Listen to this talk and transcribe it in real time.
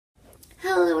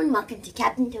and welcome to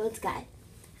Captain Toad's Guide.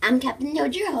 I'm Captain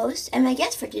Toad, your host, and my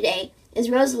guest for today is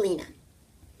Rosalina,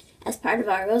 as part of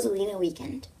our Rosalina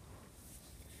weekend.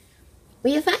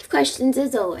 We have 5 questions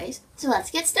as always, so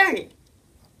let's get started.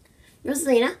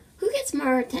 Rosalina, who gets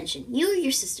more attention, you or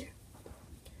your sister?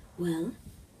 Well,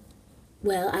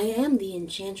 I am the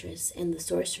enchantress and the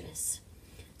sorceress,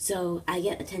 so I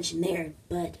get attention there,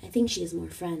 but I think she has more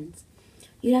friends.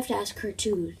 You'd have to ask her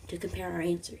too to compare our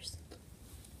answers.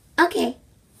 Okay.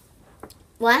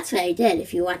 Well, that's what I did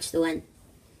if you watched the one.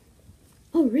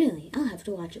 Oh, really? I'll have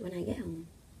to watch it when I get home.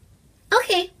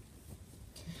 Okay.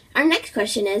 Our next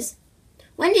question is,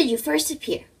 when did you first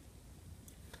appear?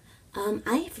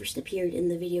 I first appeared in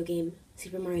the video game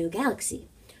Super Mario Galaxy,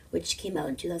 which came out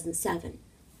in 2007.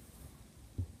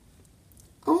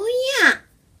 Oh yeah,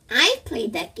 I've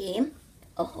played that game.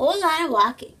 A whole lot of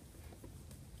walking.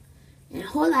 And a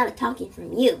whole lot of talking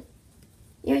from you.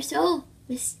 You're so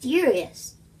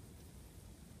mysterious.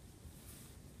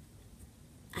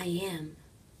 I am,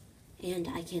 and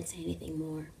I can't say anything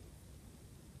more.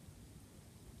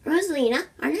 Rosalina,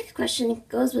 our next question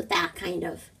goes with that kind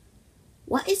of.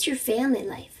 What is your family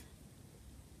life?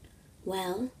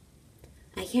 Well,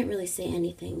 I can't really say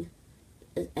anything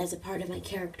as a part of my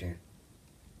character.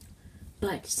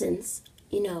 But since,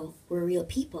 we're real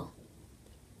people,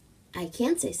 I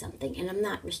can say something, and I'm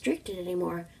not restricted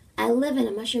anymore. I live in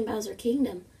a Mushroom Bowser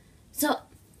kingdom, so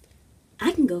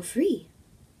I can go free.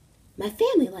 My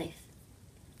family life.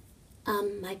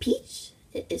 Peach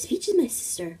is my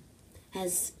sister,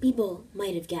 as people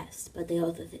might have guessed, but they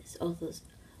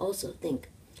also think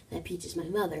that Peach is my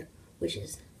mother, which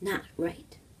is not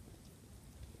right.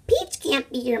 Peach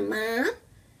can't be your mom.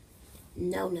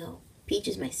 No. Peach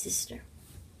is my sister.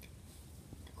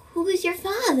 Who is your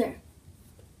father?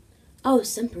 Oh,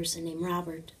 some person named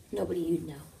Robert. Nobody you'd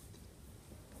know.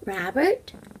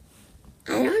 Robert?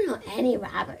 I don't know any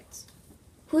Roberts.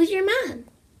 Who's your mom?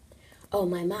 Oh,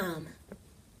 my mom.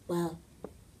 Well,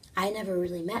 I never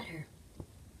really met her.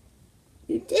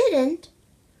 You didn't?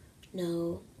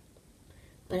 No.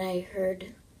 But I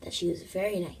heard that she was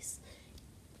very nice.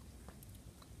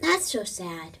 That's so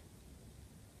sad.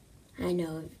 I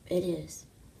know, it is.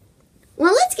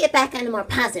 Well, let's get back on a more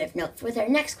positive note with our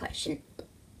next question.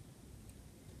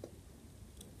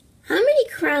 How many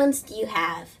crowns do you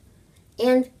have?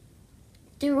 And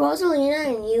do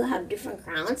Rosalina and you have different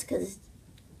crowns? Because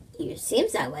it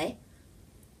seems that way.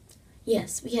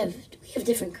 Yes, we have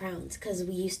different crowns because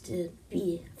we used to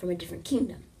be from a different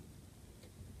kingdom.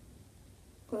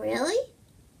 Really?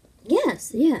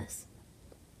 Yes.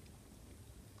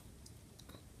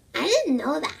 I didn't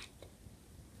know that.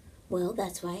 Well,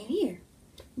 that's why I'm here.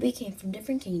 We came from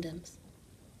different kingdoms.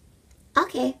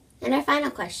 Okay, and our final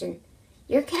question.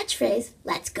 Your catchphrase,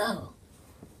 let's go.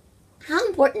 How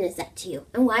important is that to you,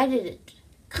 and why did it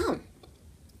come?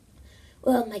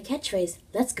 Well, my catchphrase,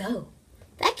 let's go,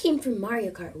 that came from Mario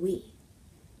Kart Wii.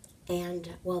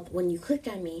 And, well, when you clicked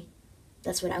on me,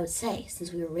 that's what I would say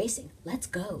since we were racing. Let's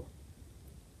go.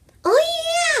 Oh,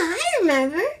 yeah, I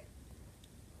remember.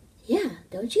 Yeah,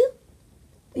 don't you?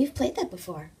 We've played that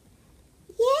before.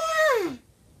 Yeah.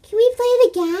 Can we play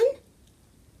it again?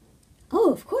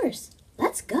 Oh, of course.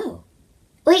 Let's go.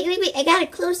 Wait. I gotta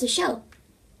close the show.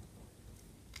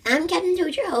 I'm Captain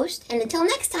Toad, your host, and until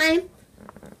next time,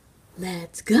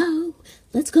 let's go.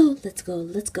 Let's go.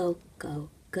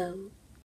 Go.